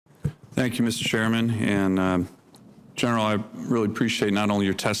Thank you, Mr. Chairman. And General, I really appreciate not only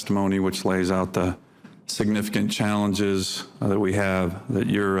your testimony, which lays out the significant challenges that we have, that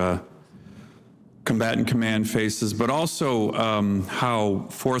your combatant command faces, but also how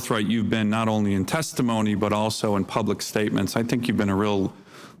forthright you've been not only in testimony, but also in public statements. I think you've been a real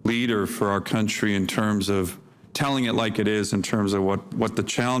leader for our country in terms of telling it like it is, in terms of what the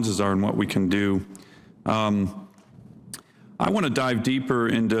challenges are and what we can do. I want to dive deeper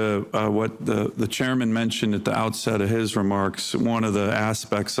into what the chairman mentioned at the outset of his remarks. One of the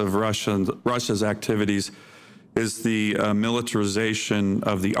aspects of Russia's activities is the militarization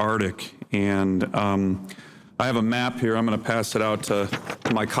of the Arctic. And I have a map here. I'm going to pass it out to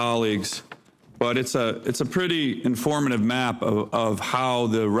my colleagues. But it's a pretty informative map of how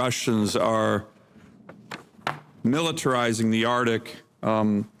the Russians are militarizing the Arctic.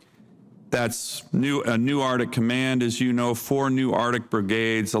 That's a new Arctic command, as you know, 4 new Arctic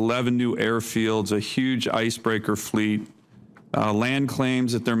brigades, 11 new airfields, a huge icebreaker fleet, land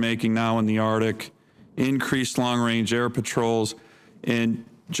claims that they're making now in the Arctic, increased long-range air patrols. And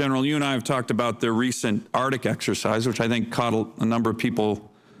General, you and I have talked about their recent Arctic exercise, which I think caught a number of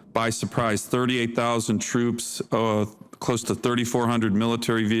people by surprise. 38,000 troops, close to 3,400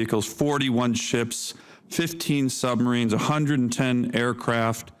 military vehicles, 41 ships, 15 submarines, 110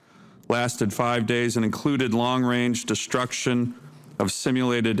 aircraft. Lasted 5 days and included long-range destruction of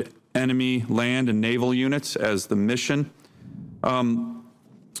simulated enemy land and naval units as the mission.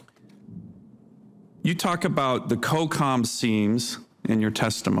 You talk about the COCOM seams in your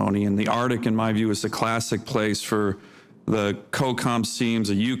testimony, and the Arctic, in my view, is the classic place for the COCOM seams,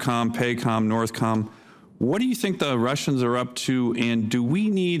 the EUCOM, PACOM, NORTHCOM. What do you think the Russians are up to, and do we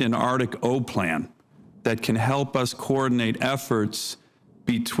need an Arctic O plan that can help us coordinate efforts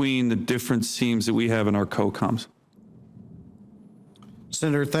between the different seams that we have in our COCOMs?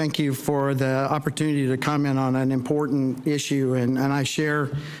 Senator, thank you for the opportunity to comment on an important issue, and I share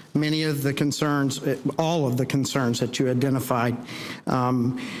many of the concerns, all of the concerns that you identified.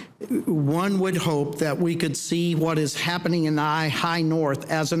 One would hope that we could see what is happening in the high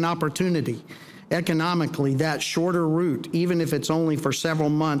north as an opportunity. Economically, that shorter route, even if it's only for several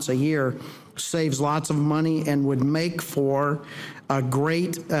months a year, saves lots of money and would make for a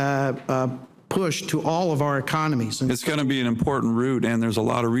great push to all of our economies. It's going to be an important route, and there's a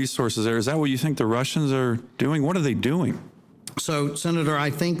lot of resources there. Is that what you think the Russians are doing? What are they doing? So, Senator, I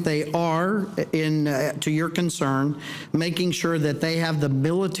think they are, to your concern, making sure that they have the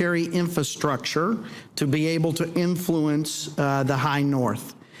military infrastructure to be able to influence the high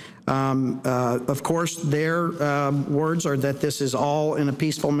north. Of course, their words are that this is all in a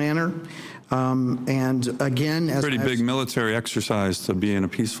peaceful manner. And again, as pretty big military exercise to be in a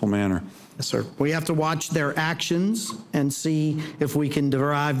peaceful manner. Yes, sir. We have to watch their actions and see if we can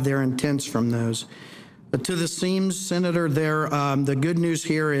derive their intents from those. But to the seams, Senator, the good news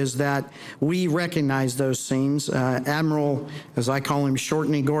here is that we recognize those seams. Admiral, as I call him,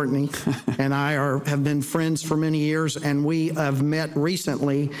 Shortney Gortney, and I have been friends for many years, and we have met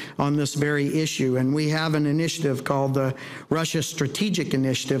recently on this very issue. And we have an initiative called the Russia Strategic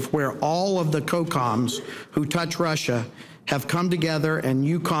Initiative, where all of the COCOMs who touch Russia have come together, and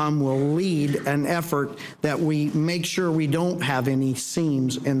EUCOM will lead an effort that we make sure we don't have any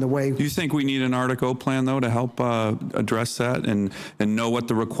seams in the way. Do you think we need an Arctic O plan, though, to help address that and know what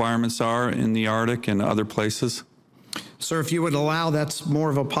the requirements are in the Arctic and other places? Sir, if you would allow, that's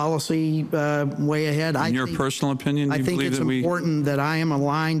more of a policy way ahead. In your personal opinion, I think it's important that I am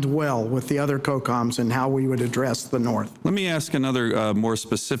aligned well with the other COCOMs and how we would address the North. Let me ask another more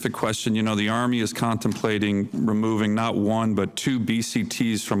specific question. You know, the Army is contemplating removing not 1 but 2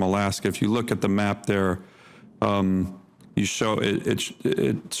 BCTs from Alaska. If you look at the map there, you show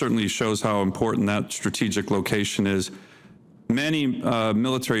it certainly shows how important that strategic location is. Many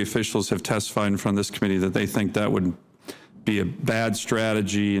military officials have testified in front of this committee that they think that would be a bad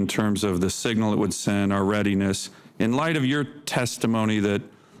strategy in terms of the signal it would send, our readiness. In light of your testimony that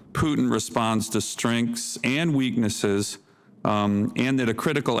Putin responds to strengths and weaknesses, and that a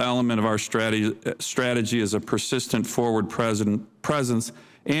critical element of our strategy is a persistent forward presence,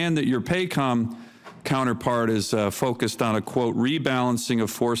 and that your PACOM counterpart is focused on a, quote, rebalancing of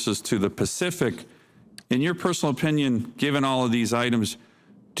forces to the Pacific. In your personal opinion, given all of these items,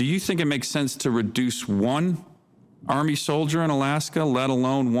 do you think it makes sense to reduce 1 Army soldier in Alaska, let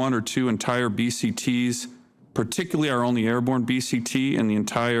alone 1 or 2 entire BCTs, particularly our only airborne BCT in the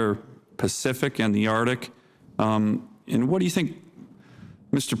entire Pacific and the Arctic? And what do you think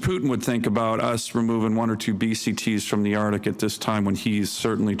Mr. Putin would think about us removing 1 or 2 BCTs from the Arctic at this time when he's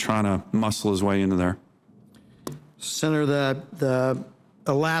certainly trying to muscle his way into there? Senator, the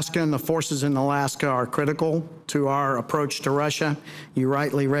Alaska and the forces in Alaska are critical to our approach to Russia. You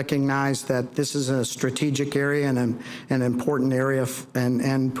rightly recognize that this is a strategic area and an important area,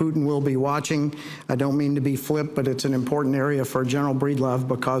 and Putin will be watching. I don't mean to be flip, but it's an important area for General Breedlove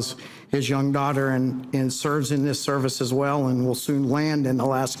because his young daughter and serves in this service as well and will soon land in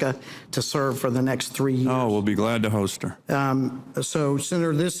Alaska to serve for the next 3 years. Oh, we'll be glad to host her. So,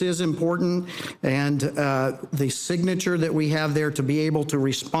 Senator, this is important, and the signature that we have there to be able to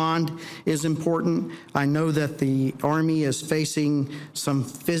respond is important. I know that the Army is facing some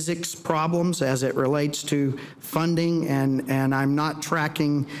physics problems as it relates to funding, and I'm not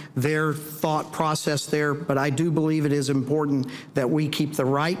tracking their thought process there, but I do believe it is important that we keep the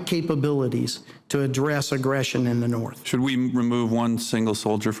right capabilities to address aggression in the North. Should we remove one single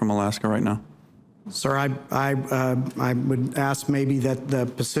soldier from Alaska right now? Sir, I would ask maybe that the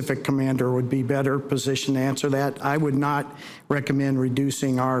Pacific commander would be better positioned to answer that. I would not recommend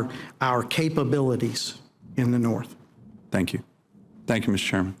reducing our capabilities in the North. Thank you. Thank you, Mr.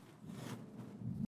 Chairman.